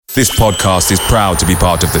This podcast is proud to be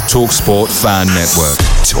part of the TalkSport Fan Network.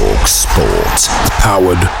 TalkSport.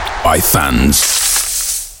 Powered by fans.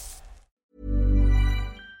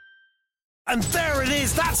 And there it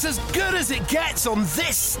is, that's as good as it gets on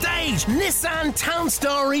this stage. Nissan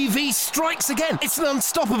Townstar EV strikes again. It's an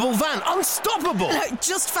unstoppable van, unstoppable.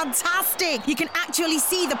 Just fantastic. You can actually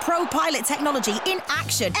see the Pro Pilot technology in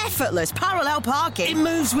action. Effortless parallel parking. It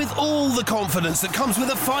moves with all the confidence that comes with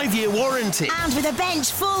a 5-year warranty. And with a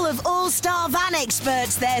bench full of all-star van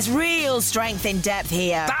experts, there's real strength in depth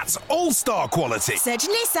here. That's all-star quality. Search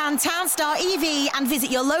Nissan Townstar EV and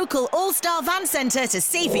visit your local all-star van centre to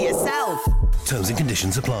see for yourself. Terms and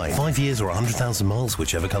conditions apply. 5 years or 100,000 miles,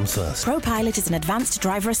 whichever comes first. ProPilot is an advanced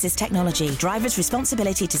driver assist technology. Driver's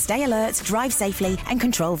responsibility to stay alert, drive safely, and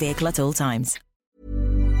control vehicle at all times.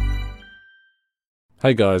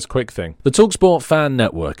 Hey guys, quick thing. The TalkSport Fan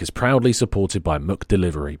Network is proudly supported by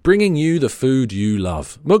McDelivery, bringing you the food you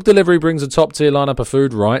love. McDelivery brings a top-tier lineup of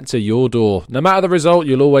food right to your door. No matter the result,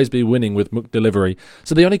 you'll always be winning with McDelivery.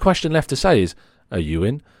 So the only question left to say is, are you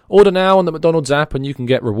in? Order now on the McDonald's app and you can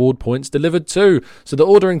get reward points delivered too. So the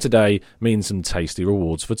ordering today means some tasty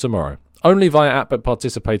rewards for tomorrow. Only via app at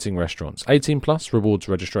participating restaurants. 18 plus, rewards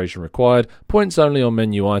registration required. Points only on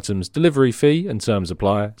menu items. Delivery fee and terms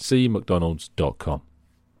apply. See mcdonalds.com.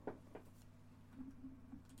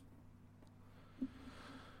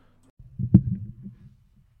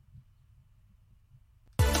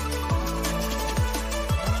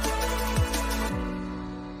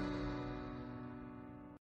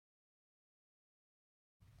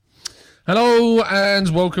 Hello and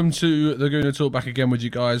welcome to the Gooner Talk, back again with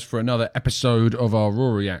you guys for another episode of our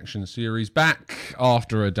Raw Reaction series, back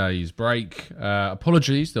after a day's break.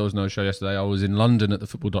 Apologies, there was no show yesterday. I was in London at the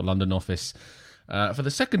Football.London office for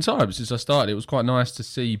the second time since I started. It was quite nice to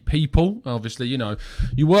see people. Obviously, you know,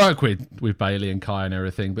 you work with Bailey and Kai and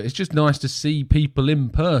everything, but it's just nice to see people in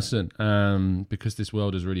person because this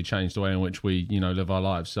world has really changed the way in which we, you know, live our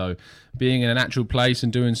lives. So being in an actual place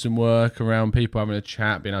and doing some work around people, having a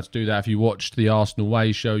chat, being able to do that. If you watched the Arsenal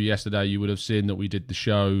Way show yesterday, you would have seen that we did the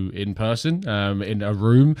show in person, in a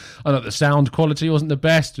room. I know the sound quality wasn't the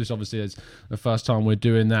best. It's obviously it's the first time we're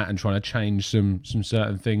doing that and trying to change some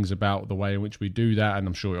certain things about the way in which we do that, and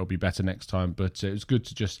I'm sure it'll be better next time. But it was good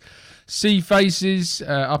to just see faces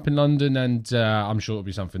up in London, and I'm sure it'll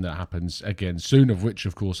be something that happens again soon, of which,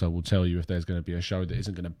 of course, I will tell you if there's going to be a show that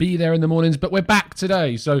isn't going to be there in the mornings. But we're back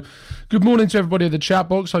today, so good morning to everybody in the chat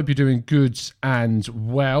box. Hope you're doing good and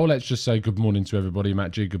well. Let's just say good morning to everybody.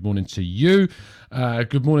 Matt G, good morning to you.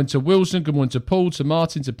 Good morning to Wilson. Good morning to Paul, to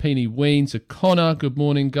Martin, to Peony Ween, to Connor. Good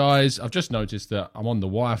morning, guys. I've just noticed that I'm on the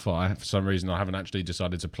Wi-Fi. For some reason, I haven't actually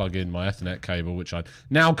decided to plug in my Ethernet cable, which I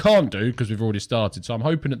now can't do because we've already started. So I'm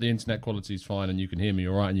hoping that the internet quality is fine and you can hear me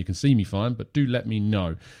all right and you can see me fine. But do let me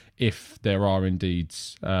know if there are indeed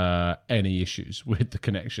any issues with the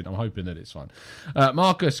connection. I'm hoping that it's fine.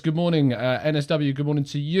 Marcus, good morning. NSW, good morning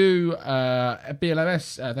to you.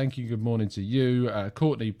 BLMS, thank you, good morning to you.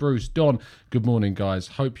 Courtney, Bruce, Don, good morning, guys.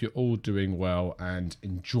 Hope you're all doing well and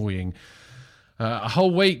enjoying a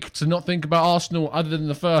whole week to not think about Arsenal other than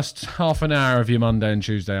the first half an hour of your Monday and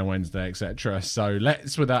Tuesday and Wednesday, etc. So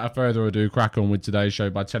let's, without further ado, crack on with today's show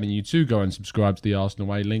by telling you to go and subscribe to the Arsenal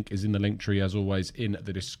Way. Link is in the link tree, as always, in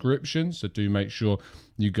the description. So do make sure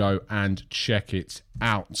you go and check it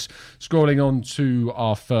out. Scrolling on to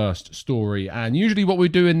our first story. And usually what we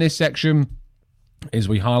do in this section is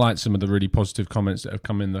we highlight some of the really positive comments that have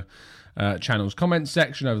come in the channel's comments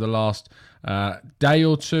section over the last day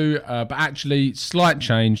or two, but actually slight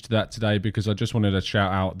change to that today because I just wanted to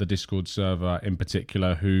shout out the Discord server in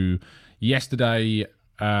particular, who yesterday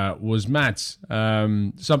was mad.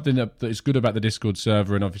 Something that is good about the Discord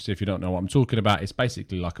server, and obviously if you don't know what I'm talking about, it's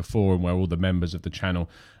basically like a forum where all the members of the channel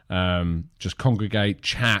just congregate,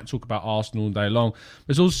 chat, talk about Arsenal all day long.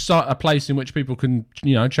 There's also a place in which people can,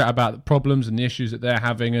 you know, chat about the problems and the issues that they're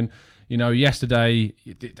having. And you know, yesterday,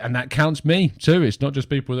 and that counts me too, it's not just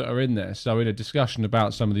people that are in there. So in a discussion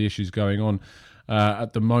about some of the issues going on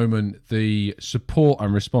at the moment, the support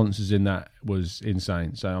and responses in that was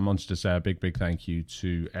insane. So I wanted to say a big thank you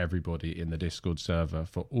to everybody in the Discord server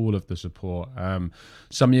for all of the support.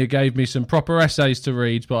 Some of you gave me some proper essays to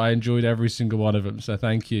read, but I enjoyed every single one of them. So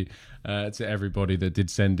thank you to everybody that did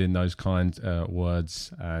send in those kind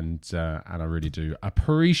words, and I really do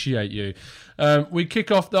appreciate you. We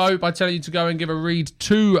kick off though by telling you to go and give a read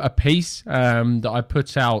to a piece that I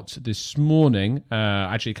put out this morning.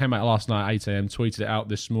 Actually, it came out last night at 8 a.m. Tweeted it out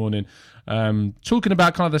this morning. Talking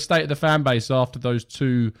about kind of the state of the fan base after those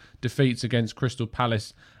two defeats against Crystal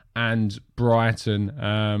Palace and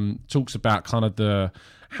Brighton. Talks about kind of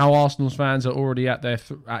how Arsenal's fans are already at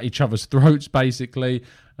each other's throats, basically.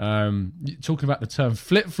 Talking about the term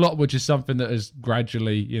flip-flop, which is something that has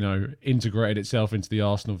gradually, integrated itself into the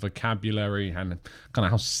Arsenal vocabulary, and kind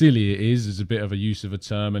of how silly it is as a bit of a use of a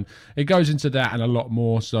term. And it goes into that and a lot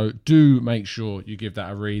more. So do make sure you give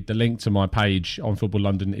that a read. The link to my page on Football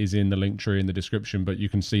London is in the link tree in the description, but you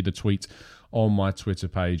can see the tweet on my Twitter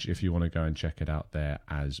page if you want to go and check it out there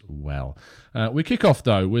as well. We kick off,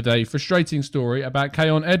 though, with a frustrating story about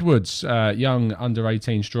Keon Edwards, young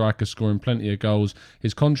under-18 striker scoring plenty of goals.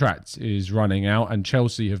 His contract is running out, and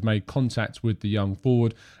Chelsea have made contact with the young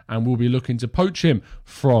forward and will be looking to poach him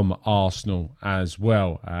from Arsenal as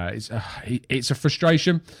well. It's a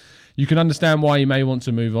frustration. You can understand why he may want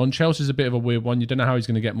to move on. Chelsea's a bit of a weird one. You don't know how he's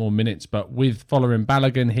going to get more minutes, but with following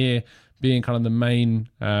Balogun here being kind of the main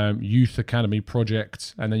youth academy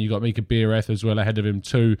project, and then you've got Mika Biereth as well ahead of him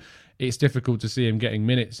too, it's difficult to see him getting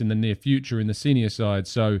minutes in the near future in the senior side.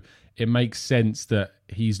 So it makes sense that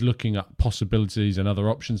he's looking at possibilities and other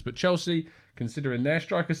options. But Chelsea, considering their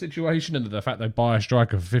striker situation and the fact they buy a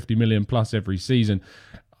striker for 50 million plus every season,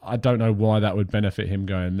 I don't know why that would benefit him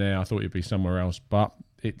going there. I thought he'd be somewhere else, but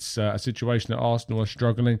it's a situation that Arsenal are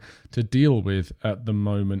struggling to deal with at the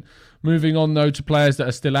moment. Moving on, though, to players that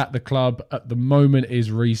are still at the club at the moment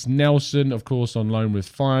is Reiss Nelson, of course, on loan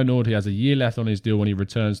with Feyenoord. He has a year left on his deal when he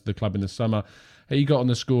returns to the club in the summer. He got on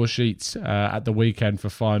the score sheets at the weekend for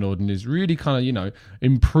Feyenoord and is really kind of,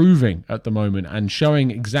 improving at the moment and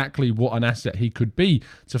showing exactly what an asset he could be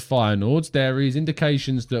to Feyenoord. There is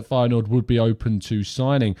indications that Feyenoord would be open to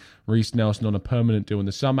signing Reiss Nelson on a permanent deal in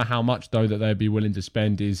the summer. How much, though, that they'd be willing to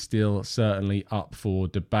spend is still certainly up for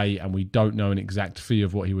debate, and we don't know an exact fee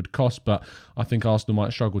of what he would cost, but I think Arsenal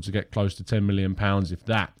might struggle to get close to £10 million, if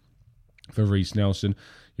that, for Reiss Nelson.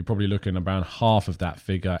 You're probably looking around half of that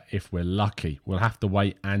figure if we're lucky. We'll have to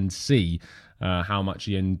wait and see how much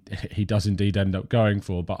he does indeed end up going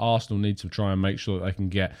for. But Arsenal need to try and make sure that they can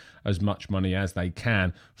get as much money as they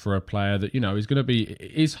can for a player that,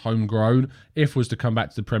 is homegrown. If was to come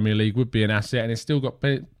back to the Premier League, would be an asset, and it's still got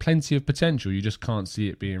plenty of potential. You just can't see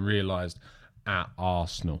it being realised at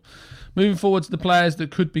Arsenal. Moving forward to the players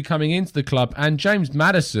that could be coming into the club, and James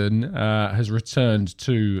Maddison has returned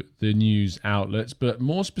to the news outlets, but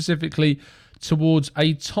more specifically towards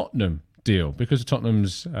a Tottenham deal, because of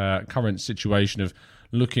Tottenham's current situation of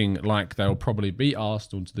looking like they'll probably beat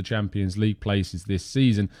Arsenal to the Champions League places this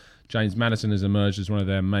season. James Maddison has emerged as one of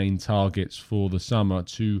their main targets for the summer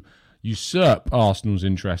to usurp Arsenal's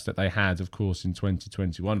interest that they had, of course, in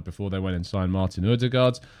 2021 before they went and signed Martin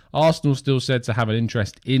Ødegaard. Arsenal still said to have an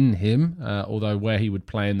interest in him, although where he would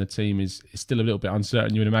play in the team is still a little bit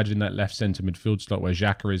uncertain. You would imagine that left centre midfield slot where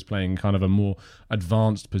Xhaka is playing kind of a more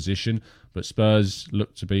advanced position, but Spurs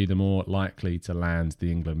look to be the more likely to land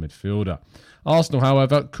the England midfielder. Arsenal,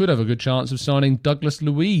 however, could have a good chance of signing Douglas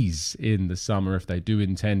Luiz in the summer if they do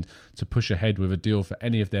intend to push ahead with a deal for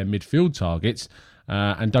any of their midfield targets.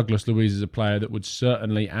 And Douglas Luiz is a player that would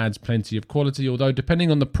certainly add plenty of quality, although depending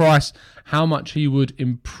on the price, how much he would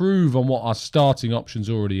improve on what our starting options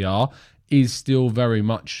already are is still very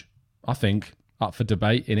much, I think, up for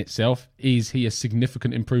debate in itself. Is he a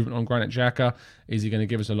significant improvement on Granit Xhaka? Is he going to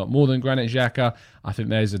give us a lot more than Granit Xhaka? I think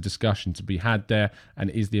there's a discussion to be had there, and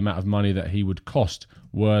is the amount of money that he would cost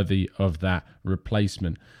worthy of that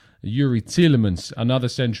replacement? Yuri Tielemans, another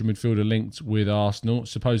central midfielder linked with Arsenal.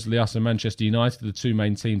 Supposedly us and Manchester United are the two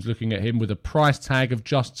main teams looking at him with a price tag of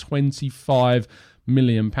just £25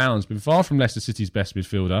 million. Been far from Leicester City's best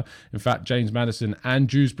midfielder. In fact, James Maddison and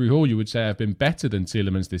Dewsbury Hall, you would say, have been better than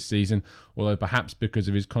Tielemans this season, although perhaps because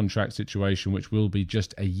of his contract situation, which will be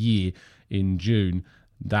just a year in June,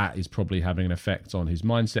 that is probably having an effect on his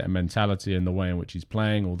mindset and mentality and the way in which he's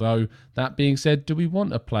playing. Although, that being said, do we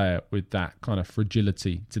want a player with that kind of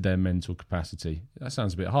fragility to their mental capacity? That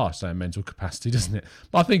sounds a bit harsh saying mental capacity, doesn't it?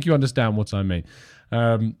 But I think you understand what I mean.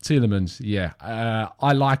 Tielemans,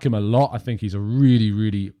 I like him a lot. I think he's a really,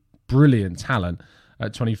 really brilliant talent.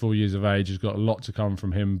 At 24 years of age, has got a lot to come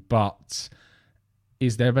from him. But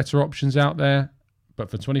is there better options out there?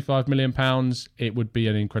 But for £25 million, it would be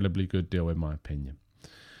an incredibly good deal, in my opinion.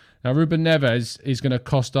 Now, Ruben Neves is going to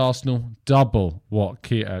cost Arsenal double what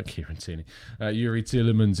Yuri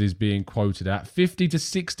Tielemans is being quoted at. £50 to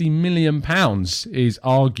 £60 million is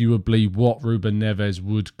arguably what Ruben Neves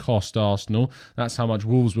would cost Arsenal. That's how much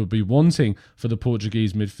Wolves would be wanting for the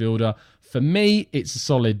Portuguese midfielder. For me, it's a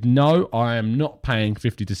solid no. I am not paying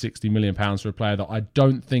 £50 to £60 million for a player that I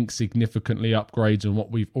don't think significantly upgrades on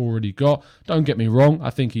what we've already got. Don't get me wrong. I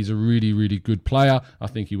think he's a really, really good player. I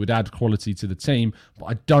think he would add quality to the team. But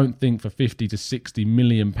I don't think for £50 to £60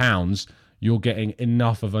 million, you're getting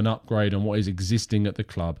enough of an upgrade on what is existing at the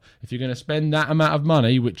club. If you're going to spend that amount of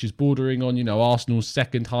money, which is bordering on, Arsenal's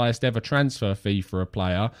second highest ever transfer fee for a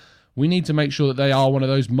player, we need to make sure that they are one of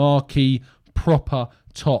those marquee, proper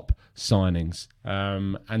top signings.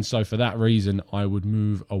 And so for that reason, I would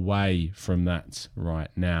move away from that right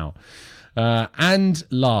now. And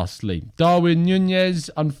lastly, Darwin Nunez,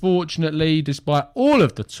 unfortunately, despite all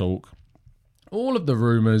of the talk, all of the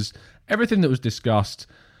rumours, everything that was discussed,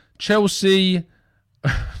 Chelsea,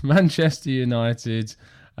 Manchester United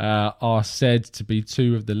are said to be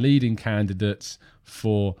two of the leading candidates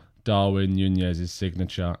for Darwin Nunez's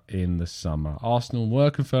signature in the summer. Arsenal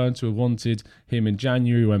were confirmed to have wanted him in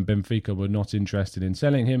January when Benfica were not interested in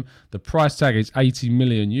selling him. The price tag is 80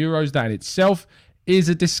 million euros. That in itself is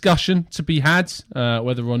a discussion to be had.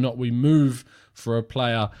 Whether or not we move for a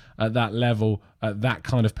player at that level, at that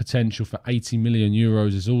kind of potential for 80 million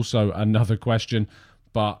euros is also another question.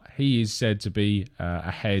 But he is said to be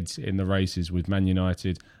ahead in the races with Man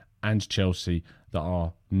United and Chelsea that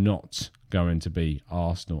are not going to be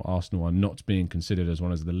Arsenal. Arsenal are not being considered as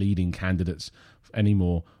one of the leading candidates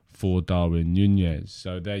anymore for Darwin Nunez.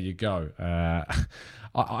 So there you go.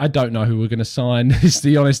 I don't know who we're going to sign. Is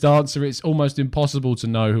the honest answer. It's almost impossible to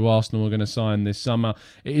know who Arsenal are going to sign this summer.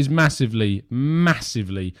 It is massively,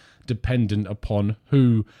 massively dependent upon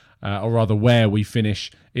who, or rather where we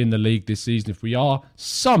finish in the league this season. If we are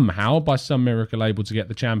somehow, by some miracle, able to get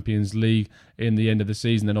the Champions League in the end of the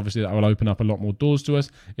season, then obviously that will open up a lot more doors to us.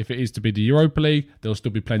 If it is to be the Europa League, there'll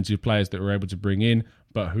still be plenty of players that we're able to bring in,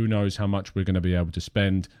 but who knows how much we're going to be able to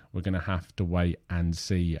spend. We're going to have to wait and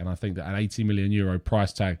see. And I think that an 80 million euro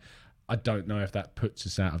price tag, I don't know if that puts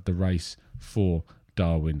us out of the race for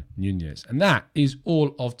Darwin Nunez. And that is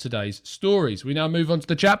all of today's stories. We now move on to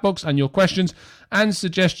the chat box and your questions and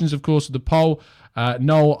suggestions, of course, of the poll.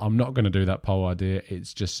 No, I'm not going to do that poll idea.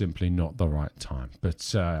 It's just simply not the right time.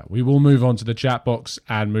 But we will move on to the chat box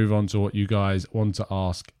and move on to what you guys want to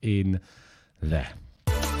ask in there.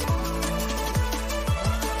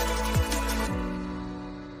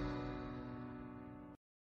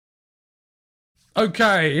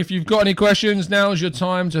 Okay, if you've got any questions, now's your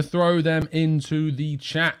time to throw them into the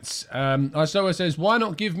chat. Isoa says, why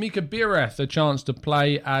not give Mika Bireth a chance to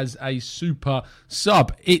play as a super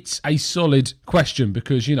sub? It's a solid question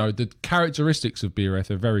because, the characteristics of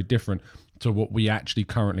Bireth are very different to what we actually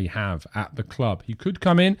currently have at the club. He could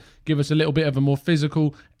come in, give us a little bit of a more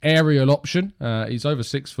physical aerial option. He's over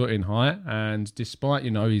 6 foot in height, and despite,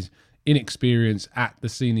 his inexperience at the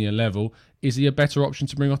senior level, is he a better option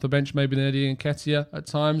to bring off the bench maybe than Eddie Nketiah at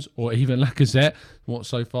times, or even Lacazette? What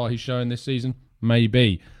so far he's shown this season?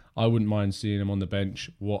 Maybe. I wouldn't mind seeing him on the bench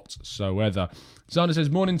whatsoever. Xander says,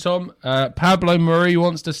 morning Tom, Pablo Mari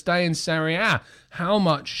wants to stay in Serie A. How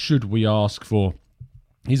much should we ask for?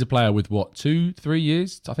 He's a player with 2-3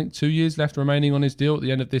 years? I think 2 years left remaining on his deal at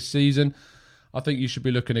the end of this season. I think you should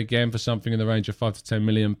be looking again for something in the range of £5 to £10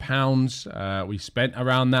 million. We spent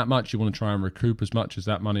around that much. You want to try and recoup as much as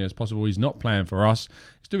that money as possible. He's not playing for us.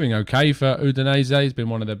 He's doing okay for Udinese. He's been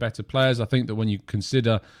one of their better players. I think that when you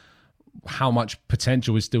consider how much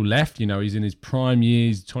potential is still left, he's in his prime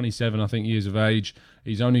years, 27, I think, years of age.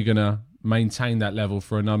 He's only going to maintain that level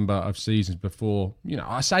for a number of seasons before,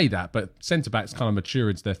 I say that, but centre-backs kind of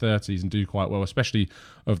mature into their 30s and do quite well, especially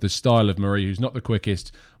of the style of Mari, who's not the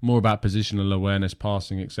quickest, more about positional awareness,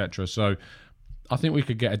 passing, etc. So I think we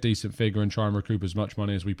could get a decent figure and try and recoup as much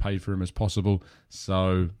money as we paid for him as possible.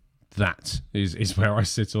 So that is where I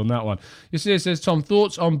sit on that one. You see, it says, Tom,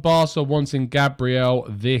 thoughts on Barca wanting Gabriel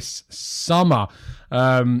this summer?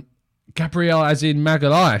 Gabriel as in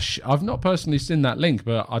Magalhaes. I've not personally seen that link,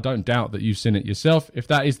 but I don't doubt that you've seen it yourself. If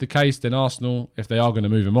that is the case, then Arsenal, if they are going to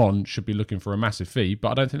move him on, should be looking for a massive fee, but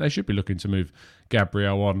I don't think they should be looking to move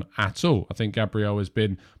Gabriel on at all. I think Gabriel has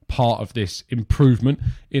been part of this improvement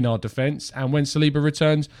in our defence, and when Saliba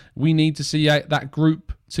returns, we need to see that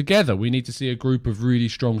group together. We need to see a group of really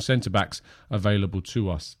strong centre-backs available to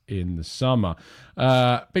us in the summer.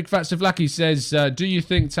 Big Fat Savlaki says, do you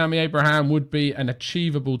think Tammy Abraham would be an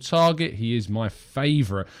achievable target? He is my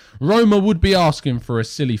favourite. Roma would be asking for a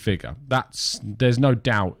silly figure. There's no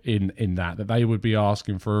doubt in that they would be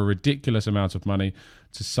asking for a ridiculous amount of money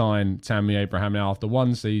to sign Tammy Abraham. Now, after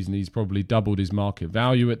one season, he's probably doubled his market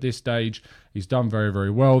value at this stage. He's done very,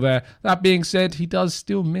 very well there. That being said, he does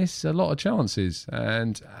still miss a lot of chances,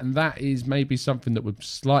 and that is maybe something that would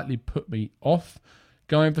slightly put me off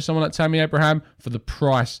going for someone like Tammy Abraham for the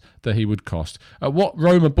price that he would cost. At what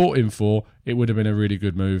Roma bought him for, it would have been a really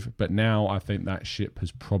good move, but now I think that ship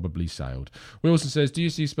has probably sailed. Wilson says, do you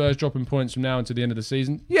see Spurs dropping points from now until the end of the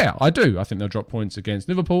season? Yeah, I do. I think they'll drop points against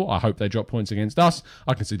Liverpool. I hope they drop points against us.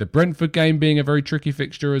 I can see the Brentford game being a very tricky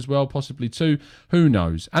fixture as well, possibly too. Who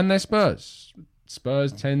knows? And they're Spurs.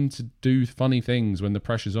 Spurs tend to do funny things when the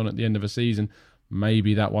pressure's on at the end of a season.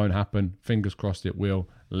 Maybe that won't happen. Fingers crossed it will.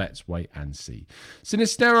 Let's wait and see.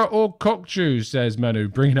 Sinistera or Cockchew, says Manu,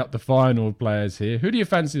 bringing up the Feyenoord players here. Who do you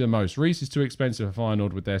fancy the most? Reece is too expensive for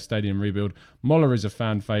Feyenoord with their stadium rebuild. Moller is a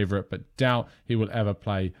fan favourite, but doubt he will ever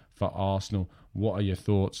play for Arsenal. What are your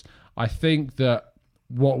thoughts? I think that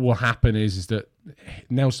what will happen is that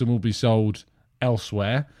Nelson will be sold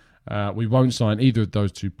elsewhere. We won't sign either of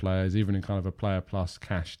those two players, even in kind of a player plus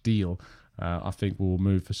cash deal. I think we'll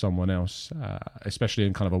move for someone else, especially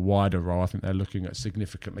in kind of a wider role. I think they're looking at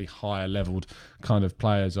significantly higher leveled kind of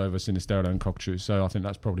players over Sinisterra and Cockchew. So I think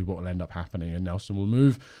that's probably what will end up happening. And Nelson will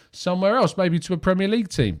move somewhere else, maybe to a Premier League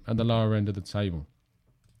team at the lower end of the table.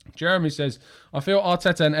 Jeremy says, I feel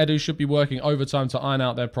Arteta and Edu should be working overtime to iron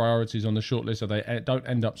out their priorities on the shortlist so they don't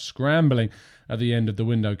end up scrambling at the end of the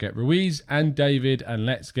window. Get Ruiz and David and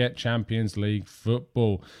let's get Champions League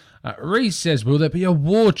football. Reece says, will there be a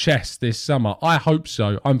war chest this summer? I hope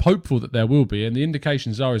so. I'm hopeful that there will be, and the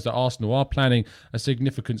indications is that Arsenal are planning a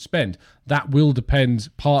significant spend. That will depend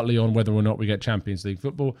partly on whether or not we get Champions League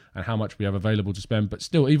football and how much we have available to spend. But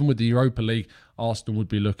still, even with the Europa League, Arsenal would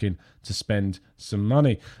be looking to spend some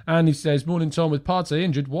money. And he says, morning Tom, with Partey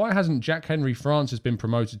injured, why hasn't Jack-Henry Francis been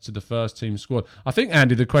promoted to the first team squad? I think,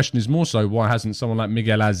 Andy, the question is more so, why hasn't someone like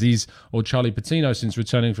Miguel Aziz or Charlie Patino, since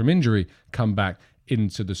returning from injury, come back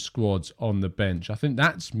into the squads on the bench? I think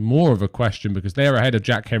that's more of a question because they're ahead of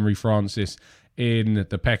Jack-Henry Francis in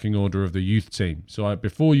the pecking order of the youth team. So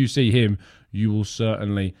before you see him, you will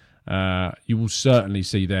certainly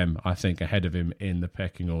see them, I think, ahead of him in the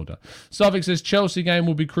pecking order. Savik says, Chelsea game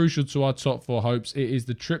will be crucial to our top four hopes. It is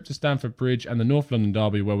the trip to Stamford Bridge and the North London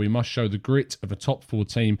derby where we must show the grit of a top four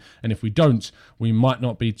team. And if we don't, we might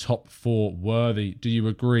not be top four worthy. Do you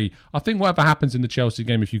agree? I think whatever happens in the Chelsea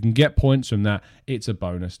game, if you can get points from that, it's a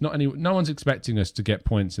bonus. No one's expecting us to get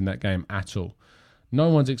points in that game at all. No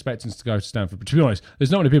one's expecting us to go to Stamford. But to be honest,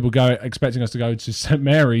 there's not many people expecting us to go to St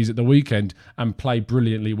Mary's at the weekend and play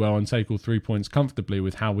brilliantly well and take all 3 points comfortably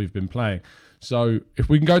with how we've been playing. So if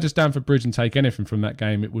we can go to Stamford Bridge and take anything from that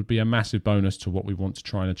game, it would be a massive bonus to what we want to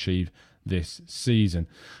try and achieve this season.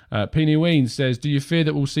 Peony Ween says, do you fear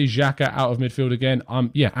that we'll see Xhaka out of midfield again?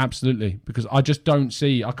 Yeah, absolutely. Because I can't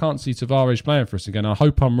see Tavares playing for us again. I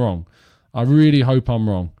hope I'm wrong. I really hope I'm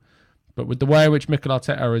wrong. But with the way in which Mikel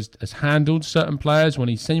Arteta has handled certain players, when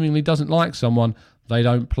he seemingly doesn't like someone, they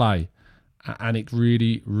don't play. And it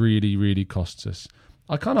really, really, really costs us.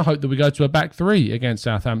 I kind of hope that we go to a back three against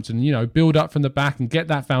Southampton, build up from the back and get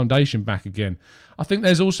that foundation back again. I think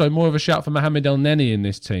there's also more of a shout for Mohamed El Neni in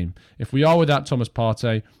this team. If we are without Thomas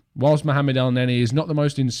Partey, whilst Mohamed El Neni is not the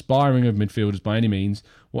most inspiring of midfielders by any means,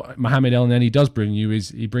 what Mohamed El Neni does bring you is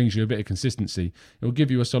he brings you a bit of consistency. He'll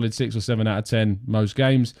give you a solid 6 or 7 out of 10 most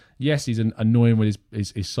games. Yes, he's annoying with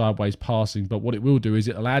his sideways passing, but what it will do is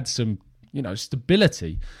it'll add some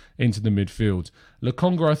stability into the midfield.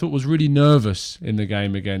 Lokonga, I thought, was really nervous in the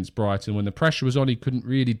game against Brighton. When the pressure was on, he couldn't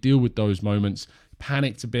really deal with those moments.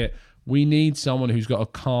 Panicked a bit. We need someone who's got a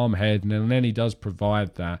calm head, and El Neni does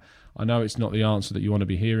provide that. I know it's not the answer that you want to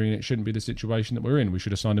be hearing. It shouldn't be the situation that we're in. We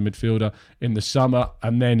should have signed a midfielder in the summer,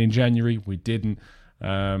 and then in January we didn't.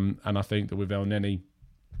 And I think that with El Neni,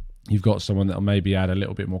 you've got someone that will maybe add a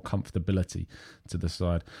little bit more comfortability to the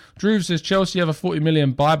side. Drew says, Chelsea have a 40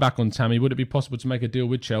 million buyback on Tammy. Would it be possible to make a deal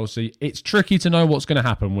with Chelsea? It's tricky to know what's going to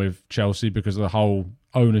happen with Chelsea because of the whole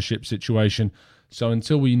ownership situation. So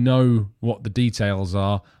until we know what the details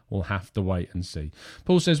are, we'll have to wait and see.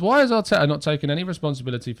 Paul says, why has Arteta not taken any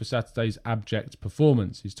responsibility for Saturday's abject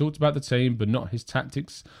performance? He's talked about the team, but not his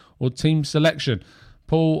tactics or team selection.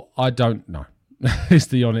 Paul, I don't know. Is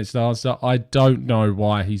the honest answer. I don't know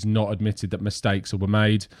why he's not admitted that mistakes were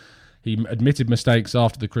made. He admitted mistakes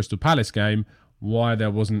after the Crystal Palace game. Why there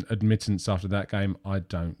wasn't admittance after that game, I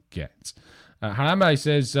don't get. Harame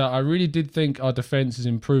says, I really did think our defence has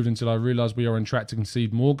improved until I realised we are on track to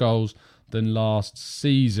concede more goals than last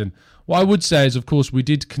season. What I would say is, of course, we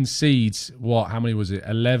did concede, how many was it?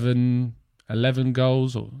 11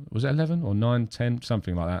 goals? Or was it 11 or 9, 10?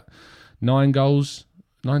 Something like that. 9 goals.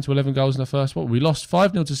 9 to 11 goals in the first one. We lost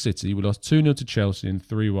 5-0 to City. We lost 2-0 to Chelsea and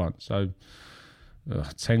 3-1. So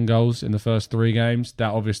 10 goals in the first 3 games.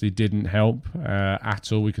 That obviously didn't help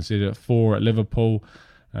at all. We conceded 4 at Liverpool.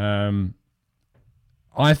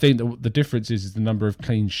 I think that the difference is the number of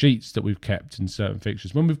clean sheets that we've kept in certain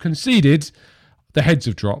fixtures. When we've conceded, the heads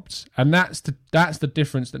have dropped, and that's the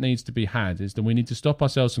difference that needs to be had, is that we need to stop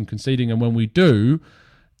ourselves from conceding, and when we do,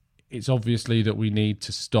 it's obviously that we need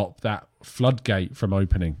to stop that floodgate from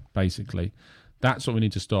opening, basically. That's what we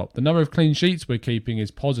need to stop. The number of clean sheets we're keeping is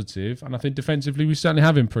positive, and I think defensively we certainly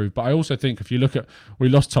have improved. But I also think if you look at, we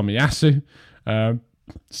lost Tomiyasu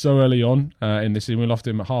so early on in this season. We lost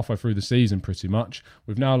him halfway through the season pretty much.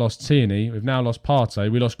 We've now lost Tierney. We've now lost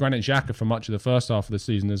Partey. We lost Granit Xhaka for much of the first half of the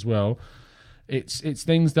season as well. It's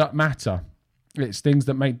things that matter. It's things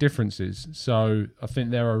that make differences. So I think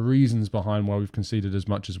there are reasons behind why we've conceded as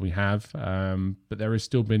much as we have, but there has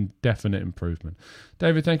still been definite improvement.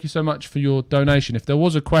 David, thank you so much for your donation. If there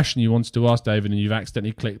was a question you wanted to ask David and you've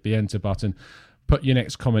accidentally clicked the enter button, put your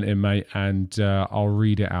next comment in, mate, and I'll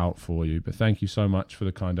read it out for you. But thank you so much for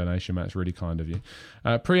the kind donation, mate. It's really kind of you.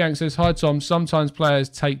 Priyank says, hi, Tom. Sometimes players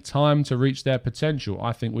take time to reach their potential.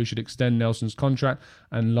 I think we should extend Nelson's contract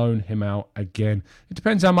and loan him out again. It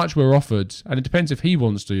depends how much we're offered, and it depends if he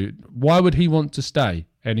wants to. Why would he want to stay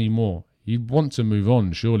anymore? He'd want to move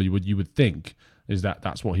on, surely, you would think, is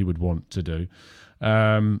that's what he would want to do.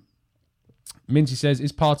 Minty says,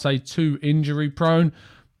 is Partey too injury prone?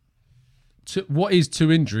 What is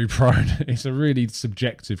too injury prone? It's a really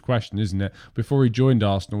subjective question, isn't it? Before he joined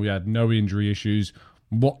Arsenal, we had no injury issues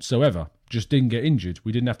whatsoever. Just didn't get injured.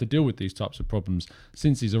 We didn't have to deal with these types of problems.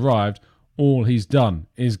 Since he's arrived, all he's done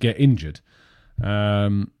is get injured.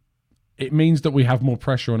 It means that we have more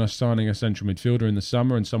pressure on us signing a central midfielder in the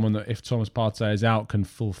summer, and someone that, if Thomas Partey is out, can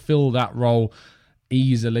fulfil that role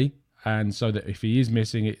easily. And so that if he is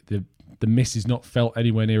missing it, the miss is not felt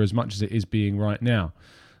anywhere near as much as it is being right now.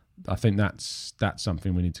 I think that's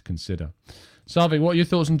something we need to consider. Sarvik, what are your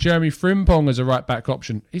thoughts on Jeremy Frimpong as a right-back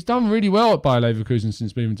option? He's done really well at Bayer Leverkusen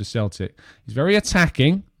since moving to Celtic. He's very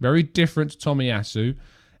attacking, very different to Tomiyasu.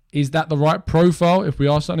 Is that the right profile if we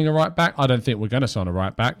are signing a right-back? I don't think we're going to sign a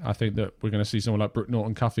right-back. I think that we're going to see someone like Brooke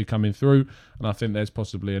Norton-Cuffy coming through, and I think there's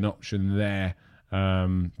possibly an option there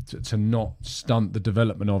to not stunt the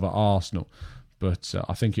development of at Arsenal. But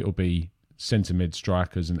I think it'll be centre-mid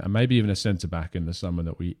strikers and maybe even a centre-back in the summer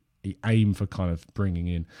that we aim for kind of bringing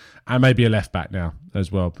in, and maybe a left back now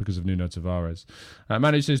as well because of Nuno Tavares.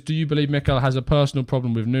 Manu says, do you believe Mikel has a personal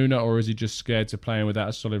problem with Nuno, or is he just scared to playing without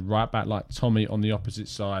a solid right back like Tommy on the opposite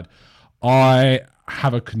side? I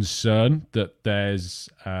have a concern that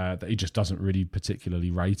that he just doesn't really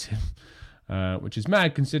particularly rate him, which is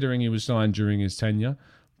mad considering he was signed during his tenure.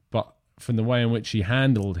 But from the way in which he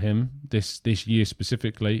handled him this year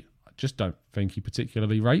specifically, I just don't think he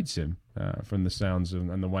particularly rates him from the sounds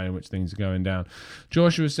and the way in which things are going down.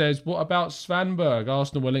 Joshua says, what about Svanberg?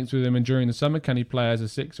 Arsenal were linked with him and during the summer. Can he play as a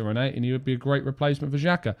 6 or an 8? And he would be a great replacement for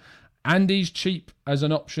Xhaka. And he's cheap as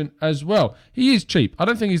an option as well. He is cheap. I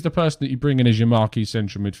don't think he's the person that you bring in as your marquee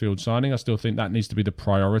central midfield signing. I still think that needs to be the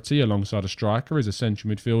priority alongside a striker, as a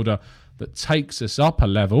central midfielder that takes us up a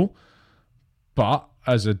level. But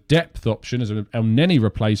as a depth option, as an El Neni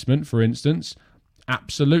replacement, for instance,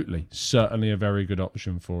 absolutely, certainly a very good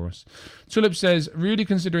option for us. Tulip says, really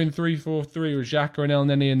considering 3-4-3 with Xhaka and El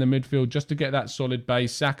Neni in the midfield just to get that solid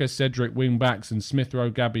base, Saka, Cedric wing backs, and Smith Rowe,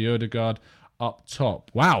 Gabby, Ødegaard up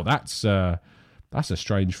top. Wow, that's a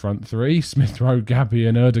strange front three. Smith Rowe, Gabby,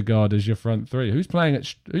 and Ødegaard as your front three. Who's playing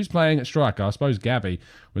at striker? I suppose Gabby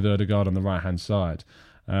with Ødegaard on the right hand side.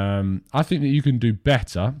 I think that you can do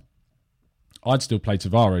better. I'd still play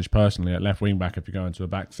Tavares personally at left wing back if you go into a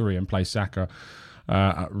back three, and play Saka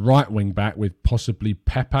at right wing back with possibly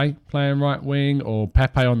Pepe playing right wing, or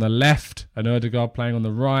Pepe on the left and Ødegaard playing on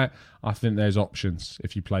the right. I think there's options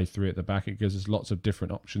if you play three at the back. It gives us lots of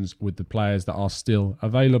different options with the players that are still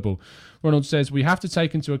available. Ronald says, we have to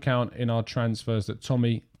take into account in our transfers that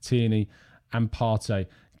Tommy, Tierney and Partey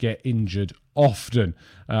get injured often.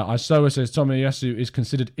 Isoa says Tomiyasu is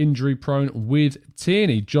considered injury prone with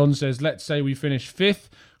Tierney. John says, let's say we finish 5th.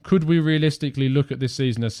 Could we realistically look at this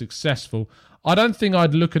season as successful? I don't think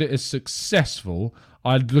I'd look at it as successful.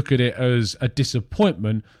 I'd look at it as a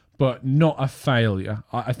disappointment, but not a failure.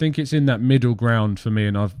 I think it's in that middle ground for me,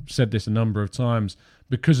 and I've said this a number of times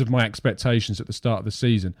because of my expectations at the start of the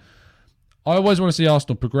season. I always want to see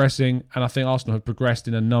Arsenal progressing, and I think Arsenal have progressed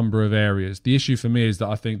in a number of areas. The issue for me is that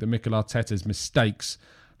I think that Mikel Arteta's mistakes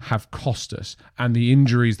have cost us, and the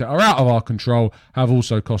injuries that are out of our control have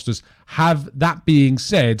also cost us. That being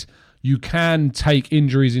said, you can take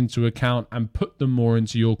injuries into account and put them more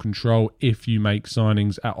into your control if you make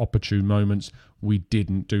signings at opportune moments. We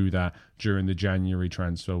didn't do that during the January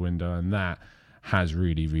transfer window, and that has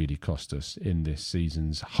really, really cost us in this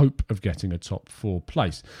season's hope of getting a top 4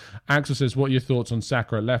 place. Axel says, what are your thoughts on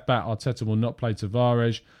Saka at left back? Arteta will not play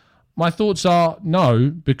Tavares. My thoughts are no,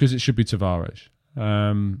 because it should be Tavares.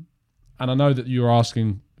 And I know that you're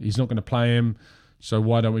asking, he's not going to play him, so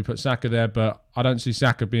why don't we put Saka there? But I don't see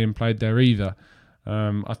Saka being played there either.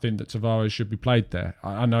 I think that Tavares should be played there.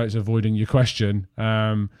 I know it's avoiding your question,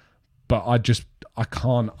 but I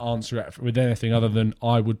can't answer it with anything other than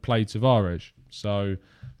I would play Tavares. So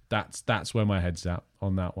that's where my head's at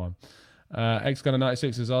on that one.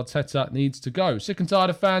 X-Gunner96 says, Arteta needs to go. Sick and tired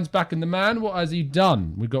of fans backing the man. What has he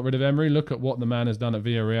done? We got rid of Emery. Look at what the man has done at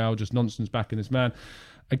Villarreal. Just nonsense backing this man.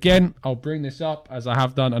 Again, I'll bring this up, as I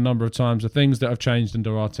have done a number of times. The things that have changed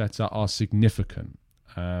under Arteta are significant.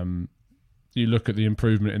 You look at the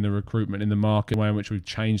improvement in the recruitment in the market, the way in which we've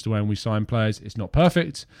changed the way in we sign players. It's not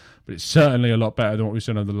perfect, but it's certainly a lot better than what we've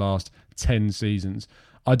seen over the last 10 seasons.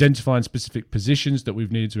 Identifying specific positions that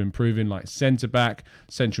we've needed to improve in, like centre-back,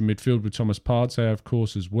 central midfield with Thomas Partey, of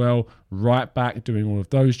course, as well. Right-back, doing all of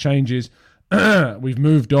those changes. We've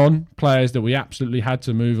moved on players that we absolutely had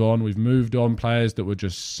to move on. We've moved on players that were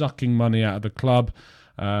just sucking money out of the club.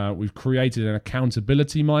 We've created an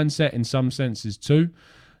accountability mindset in some senses too.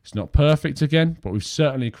 It's not perfect again, but we've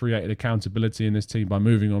certainly created accountability in this team by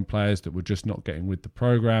moving on players that were just not getting with the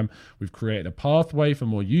programme. We've created a pathway for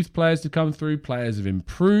more youth players to come through. Players have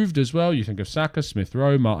improved as well. You think of Saka, Smith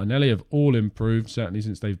Rowe, Martinelli have all improved, certainly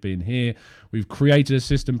since they've been here. We've created a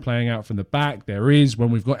system playing out from the back. There is, when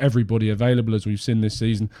we've got everybody available, as we've seen this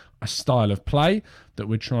season, a style of play that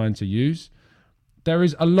we're trying to use. There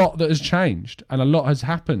is a lot that has changed and a lot has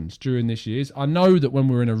happened during this year. I know that when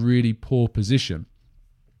we're in a really poor position,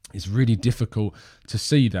 it's really difficult to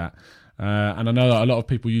see that. And I know that a lot of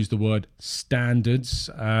people use the word standards,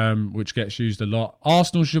 which gets used a lot.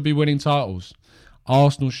 Arsenal should be winning titles.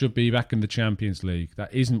 Arsenal should be back in the Champions League.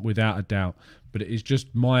 That isn't without a doubt. But it is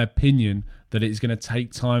just my opinion that it is going to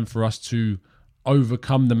take time for us to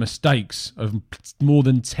overcome the mistakes of more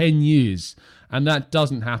than 10 years. And that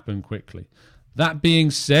doesn't happen quickly. That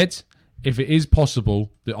being said, if it is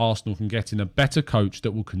possible that Arsenal can get in a better coach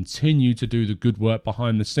that will continue to do the good work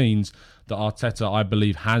behind the scenes that Arteta, I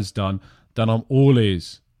believe, has done, then I'm all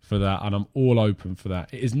ears for that and I'm all open for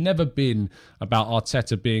that. It has never been about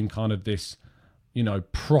Arteta being kind of this,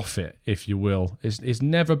 prophet, if you will. It's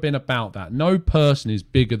never been about that. No person is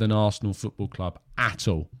bigger than Arsenal Football Club at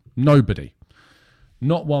all. Nobody.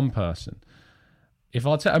 Not one person. If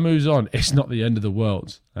Arteta moves on, it's not the end of the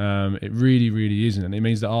world. It really, really isn't. And it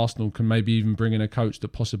means that Arsenal can maybe even bring in a coach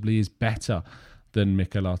that possibly is better than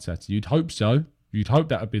Mikel Arteta. You'd hope so. You'd hope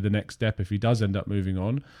that would be the next step if he does end up moving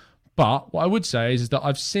on. But what I would say is that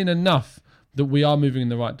I've seen enough that we are moving in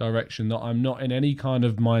the right direction, that I'm not in any kind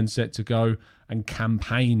of mindset to go and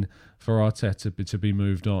campaign for Arteta to be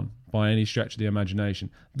moved on by any stretch of the imagination.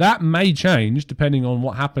 That may change depending on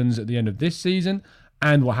what happens at the end of this season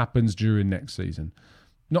and what happens during next season.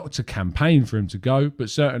 Not to campaign for him to go, but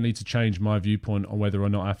certainly to change my viewpoint on whether or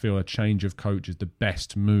not I feel a change of coach is the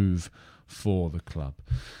best move for the club.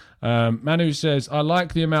 Manu says, I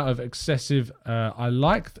like the amount of excessive... I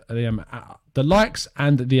like the likes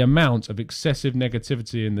and the amount of excessive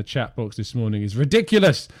negativity in the chat box this morning is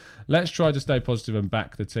ridiculous. Let's try to stay positive and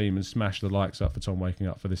back the team and smash the likes up for Tom waking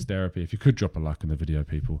up for this therapy. If you could drop a like on the video,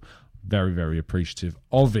 people. Very, very appreciative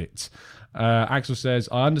of it. Axel says,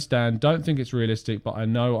 I understand, don't think it's realistic, but I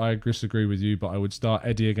know I disagree with you, but I would start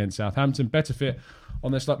Eddie against Southampton. Better fit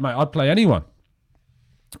on this. Mate, I'd play anyone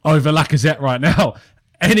over Lacazette right now.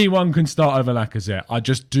 Anyone can start over Lacazette. I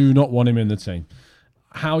just do not want him in the team.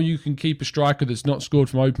 How you can keep a striker that's not scored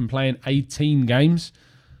from open play in 18 games,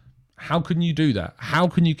 how can you do that? How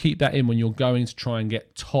can you keep that in when you're going to try and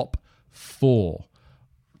get top 4?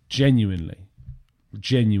 Genuinely.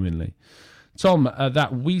 Tom,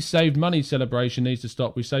 that we saved money celebration needs to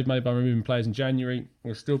stop. We saved money by removing players in January.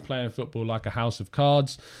 We're still playing football like a house of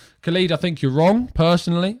cards. Khalid, I think you're wrong,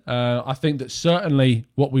 personally. I think that certainly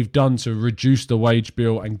what we've done to reduce the wage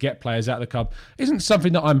bill and get players out of the club isn't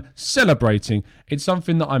something that I'm celebrating. It's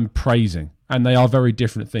something that I'm praising. And they are very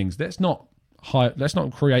different things. Let's not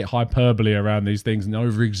create hyperbole around these things and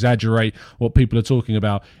over-exaggerate what people are talking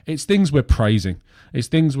about. It's things we're praising. It's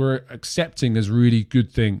things we're accepting as really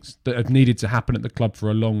good things that have needed to happen at the club for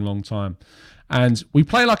a long, long time. And we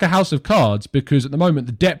play like a house of cards because at the moment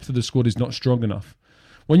the depth of the squad is not strong enough.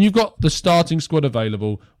 When you've got the starting squad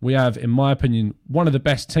available, we have, in my opinion, one of the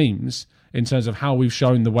best teams in terms of how we've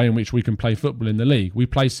shown the way in which we can play football in the league. We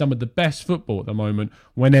play some of the best football at the moment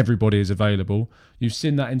when everybody is available. You've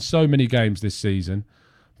seen that in so many games this season.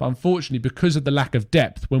 But unfortunately, because of the lack of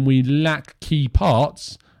depth, when we lack key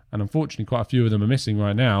parts, and unfortunately quite a few of them are missing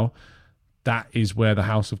right now, that is where the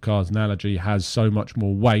House of Cards analogy has so much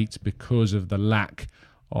more weight because of the lack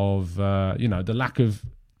of, the lack of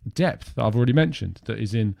depth that I've already mentioned that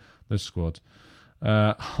is in the squad.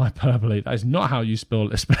 Hyperbole. That is not how you spell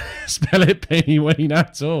it, Penny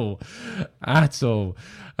at all. At all.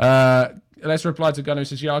 Let's reply to Gunnar, who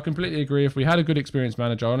says, yeah, I completely agree. If we had a good experienced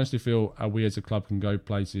manager, I honestly feel we as a club can go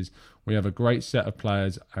places. We have a great set of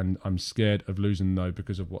players, and I'm scared of losing, though,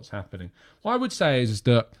 because of what's happening. What I would say is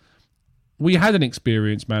that we had an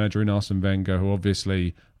experienced manager in Arsene Wenger who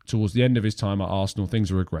obviously, towards the end of his time at Arsenal,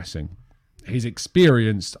 things were regressing. His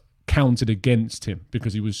experience counted against him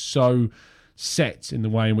because he was so set in the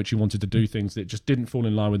way in which he wanted to do things that it just didn't fall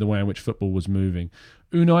in line with the way in which football was moving.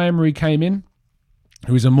 Unai Emery came in,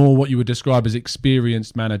 who is a more what you would describe as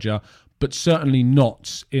experienced manager, but certainly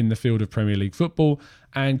not in the field of Premier League football,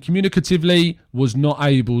 and communicatively was not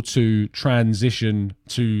able to transition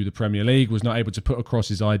to the Premier League, was not able to put across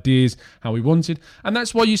his ideas how he wanted. And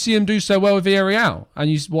that's why you see him do so well with Villarreal,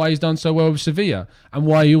 and why he's done so well with Sevilla, and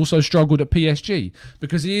why he also struggled at PSG,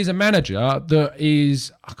 because he is a manager that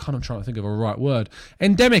is, I'm trying to think of a right word.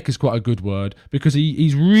 Endemic is quite a good word, because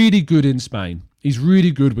he's really good in Spain. He's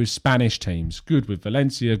really good with Spanish teams, good with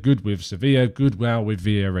Valencia, good with Sevilla, good with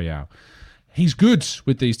Villarreal. He's good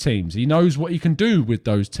with these teams. He knows what he can do with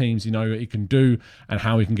those teams. He knows what he can do and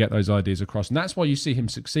how he can get those ideas across. And that's why you see him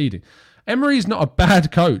succeeding. Emery is not a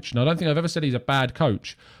bad coach, and I don't think I've ever said he's a bad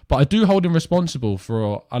coach, but I do hold him responsible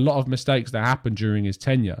for a lot of mistakes that happened during his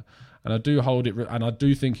tenure. And I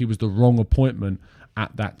do think he was the wrong appointment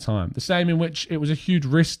at that time. The same in which it was a huge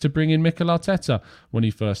risk to bring in Mikel Arteta when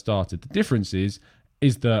he first started. The difference is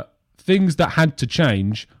that things that had to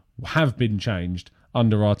change have been changed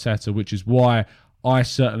under Arteta, which is why I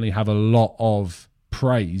certainly have a lot of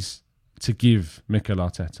praise to give Mikel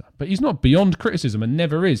Arteta. But he's not beyond criticism and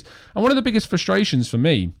never is. And one of the biggest frustrations for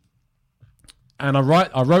me, and I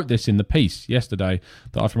wrote this in the piece yesterday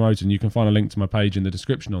that I promoted, and you can find a link to my page in the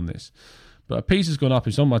description on this, but a piece has gone up,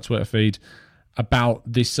 it's on my Twitter feed, about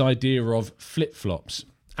this idea of flip-flops.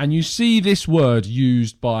 And you see this word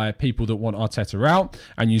used by people that want Arteta out,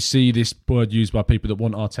 and you see this word used by people that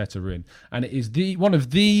want Arteta in. And it is one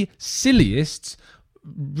of the silliest,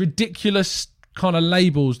 ridiculous kind of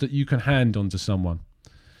labels that you can hand onto someone.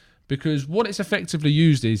 Because what it's effectively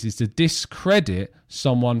used is to discredit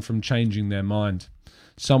someone from changing their mind.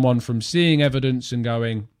 Someone from seeing evidence and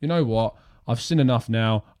going, you know what, I've seen enough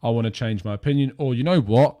now, I want to change my opinion. Or, you know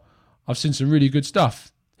what, I've seen some really good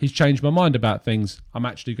stuff. He's changed my mind about things. I'm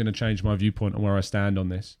actually going to change my viewpoint on where I stand on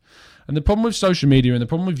this. And the problem with social media and the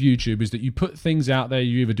problem with YouTube is that you put things out there.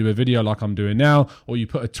 You either do a video like I'm doing now, or you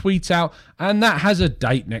put a tweet out, and that has a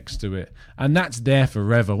date next to it. And that's there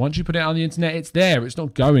forever. Once you put it on the internet, it's there. It's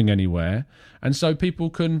not going anywhere. And so people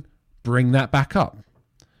can bring that back up.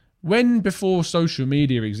 When before social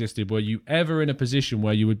media existed, were you ever in a position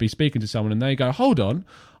where you would be speaking to someone and they go, hold on,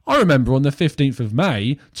 I remember on the 15th of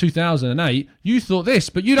May, 2008, you thought this,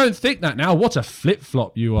 but you don't think that now. What a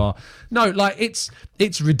flip-flop you are. No, like, it's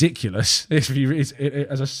ridiculous. As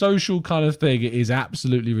a social kind of thing, it is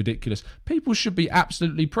absolutely ridiculous. People should be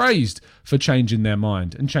absolutely praised for changing their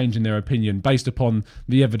mind and changing their opinion based upon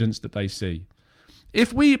the evidence that they see.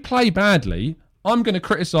 If we play badly, I'm going to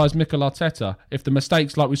criticise Mikel Arteta if the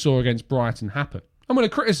mistakes like we saw against Brighton happen. I'm going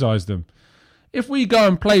to criticise them. If we go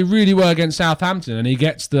and play really well against Southampton and he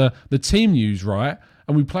gets the team news right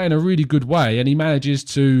and we play in a really good way and he manages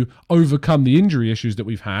to overcome the injury issues that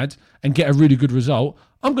we've had and get a really good result,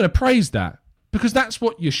 I'm going to praise that because that's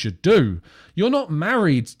what you should do. You're not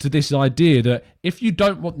married to this idea that if you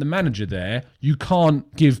don't want the manager there, you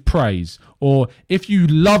can't give praise. Or if you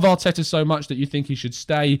love Arteta so much that you think he should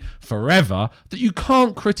stay forever, that you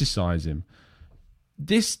can't criticise him.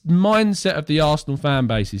 This mindset of the Arsenal fan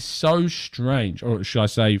base is so strange, or should I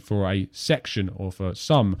say for a section or for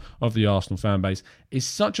some of the Arsenal fan base, is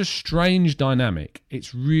such a strange dynamic.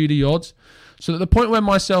 It's really odd. So at the point where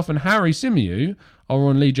myself and Harry Symeou are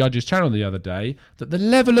on Lee Judge's channel the other day, that the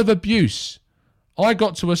level of abuse, I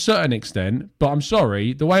got to a certain extent, but I'm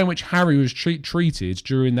sorry, the way in which Harry was treated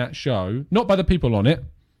during that show, not by the people on it,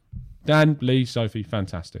 Dan, Lee, Sophie,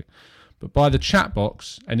 fantastic, but by the chat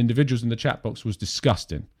box and individuals in the chat box was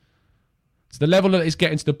disgusting. To the level that it's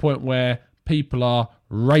getting to the point where people are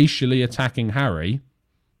racially attacking Harry,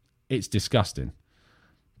 it's disgusting.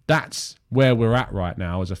 That's where we're at right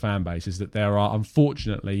now as a fan base, is that there are,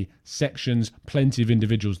 unfortunately, sections, plenty of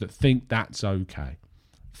individuals that think that's okay,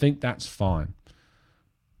 think that's fine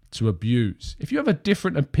to abuse. If you have a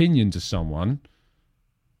different opinion to someone,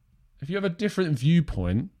 if you have a different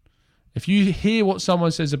viewpoint, If you hear what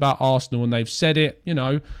someone says about Arsenal and they've said it,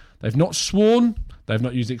 they've not sworn, they've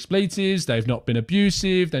not used expletives, they've not been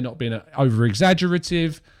abusive, they've not been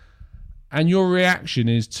over-exaggerative, and your reaction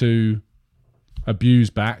is to abuse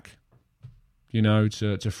back,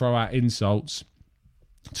 to throw out insults,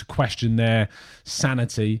 to question their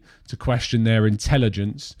sanity, to question their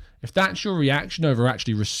intelligence. If that's your reaction over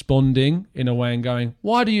actually responding in a way and going,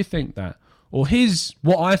 why do you think that? Or here's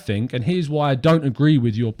what I think, and here's why I don't agree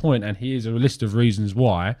with your point, and here's a list of reasons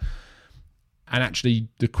why, and actually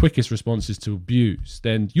the quickest response is to abuse,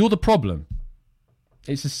 then you're the problem.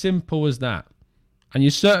 It's as simple as that. And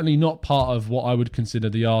you're certainly not part of what I would consider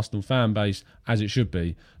the Arsenal fan base as it should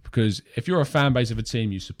be. Because if you're a fan base of a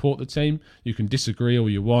team, you support the team, you can disagree all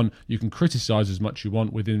you want, you can criticise as much you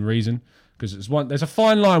want within reason. Because there's a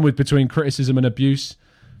fine line between criticism and abuse.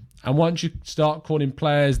 And once you start calling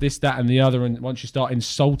players this, that and the other, and once you start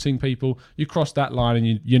insulting people, you cross that line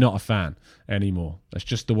and you're not a fan anymore. That's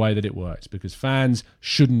just the way that it works, because fans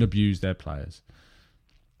shouldn't abuse their players.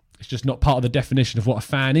 It's just not part of the definition of what a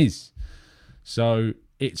fan is. So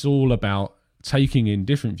it's all about taking in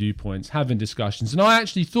different viewpoints, having discussions. And I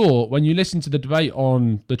actually thought, when you listened to the debate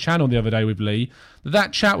on the channel the other day with Lee,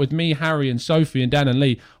 that chat with me, Harry and Sophie and Dan and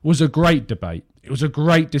Lee was a great debate. It was a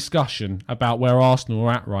great discussion about where Arsenal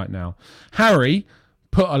are at right now. Harry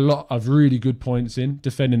put a lot of really good points in,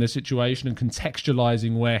 defending the situation and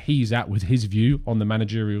contextualising where he's at with his view on the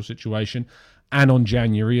managerial situation and on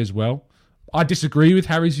January as well. I disagree with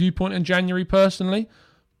Harry's viewpoint on January personally,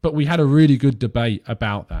 but we had a really good debate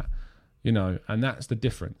about that, and that's the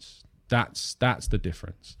difference. That's the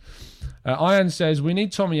difference. Ian says, we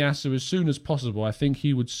need Tomiyasu as soon as possible. I think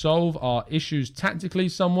he would solve our issues tactically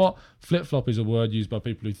somewhat. Flip-flop is a word used by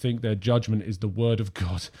people who think their judgment is the word of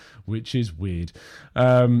God, which is weird.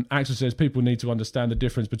 Axel says, people need to understand the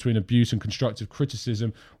difference between abuse and constructive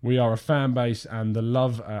criticism. We are a fan base and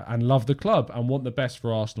love the club and want the best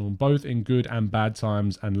for Arsenal, both in good and bad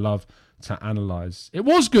times, and love to analyse. It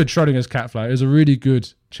was good, Schrodinger's cat flow. It was a really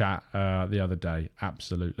good chat the other day.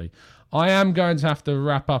 Absolutely. I am going to have to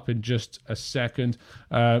wrap up in just a second.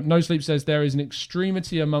 No Sleep says there is an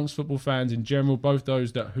extremity amongst football fans in general, both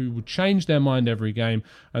those who would change their mind every game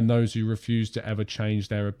and those who refuse to ever change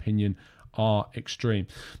their opinion are extreme.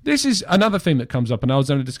 This is another thing that comes up, and I was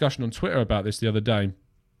having a discussion on Twitter about this the other day.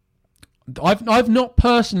 I've not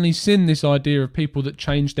personally seen this idea of people that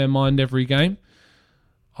change their mind every game.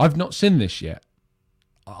 I've not seen this yet.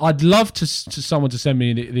 I'd love to someone to send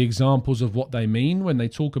me the examples of what they mean when they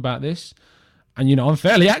talk about this. And, I'm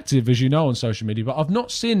fairly active, as you know, on social media, but I've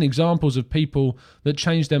not seen examples of people that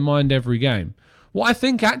change their mind every game. What I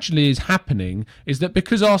think actually is happening is that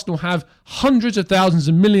because Arsenal have hundreds of thousands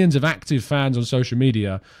and millions of active fans on social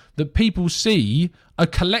media, that people see a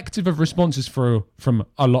collective of responses from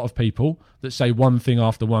a lot of people that say one thing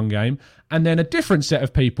after one game, and then a different set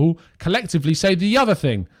of people collectively say the other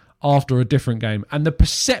thing after a different game. And the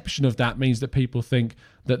perception of that means that people think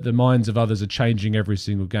that the minds of others are changing every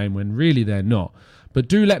single game when really they're not. But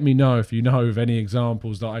do let me know if you know of any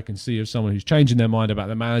examples that I can see of someone who's changing their mind about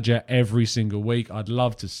the manager every single week. I'd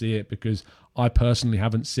love to see it, because I personally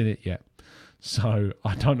haven't seen it yet. So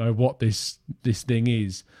I don't know what this thing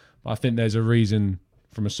is, but I think there's a reason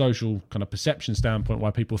from a social kind of perception standpoint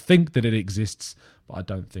why people think that it exists, but I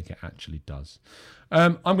don't think it actually does.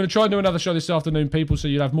 I'm going to try and do another show this afternoon, people, so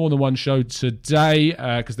you'll have more than one show today,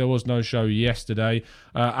 because there was no show yesterday.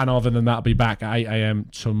 And other than that, I'll be back at 8 a.m.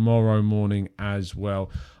 tomorrow morning as well.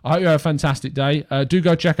 I hope you have a fantastic day. Do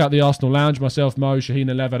go check out the Arsenal Lounge. Myself, Mo, Shaheen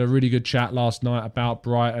and Lev had a really good chat last night about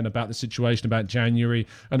Brighton, about the situation, about January.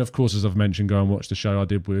 And of course, as I've mentioned, go and watch the show I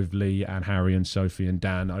did with Lee and Harry and Sophie and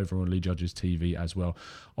Dan over on Lee Judge's TV as well.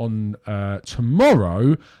 On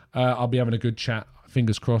tomorrow, I'll be having a good chat.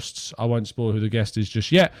 Fingers crossed. I won't spoil who the guest is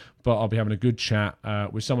just yet, but I'll be having a good chat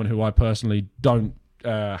with someone who I personally don't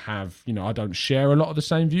I don't share a lot of the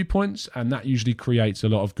same viewpoints, and that usually creates a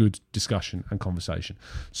lot of good discussion and conversation.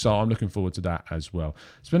 So I'm looking forward to that as well.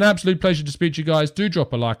 It's been an absolute pleasure to speak to you guys. Do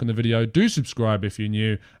drop a like on the video. Do subscribe if you're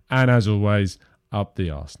new. And as always, up the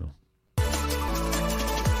Arsenal.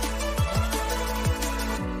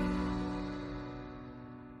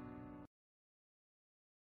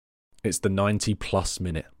 It's the 90-plus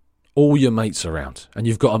minute. All your mates around, and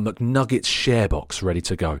you've got a McNuggets share box ready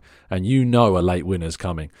to go, and you know a late winner's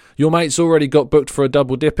coming. Your mate's already got booked for a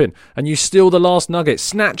double dipping, and you steal the last nugget,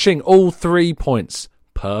 snatching all 3 points.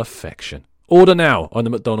 Perfection. Order now on the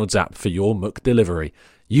McDonald's app for your McDelivery.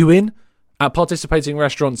 You in? At participating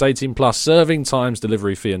restaurants, 18 plus, serving times,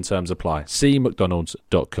 delivery fee and terms apply. See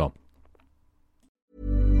mcdonalds.com.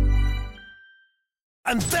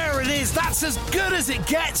 And there it is, that's as good as it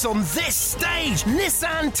gets on this stage.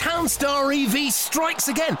 Nissan Townstar EV strikes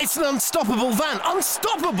again. It's an unstoppable van,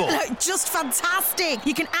 unstoppable. Just fantastic.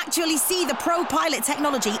 You can actually see the Pro Pilot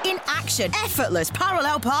technology in action. Effortless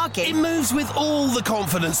parallel parking. It moves with all the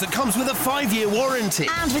confidence that comes with a 5-year warranty.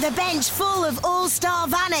 And with a bench full of all-star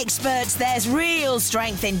van experts, there's real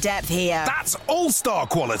strength in depth here. That's all-star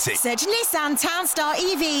quality. Search Nissan Townstar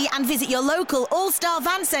EV and visit your local all-star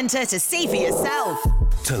van centre to see for yourself.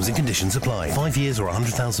 Terms and conditions apply. 5 years or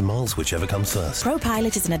 100,000 miles, whichever comes first. Pro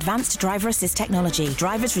Pilot is an advanced driver assist technology.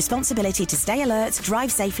 Driver's responsibility to stay alert,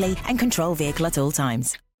 drive safely, and control vehicle at all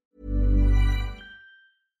times.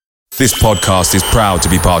 This podcast is proud to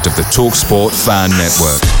be part of the TalkSport Fan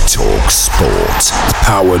Network. TalkSport.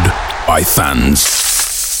 Powered by fans.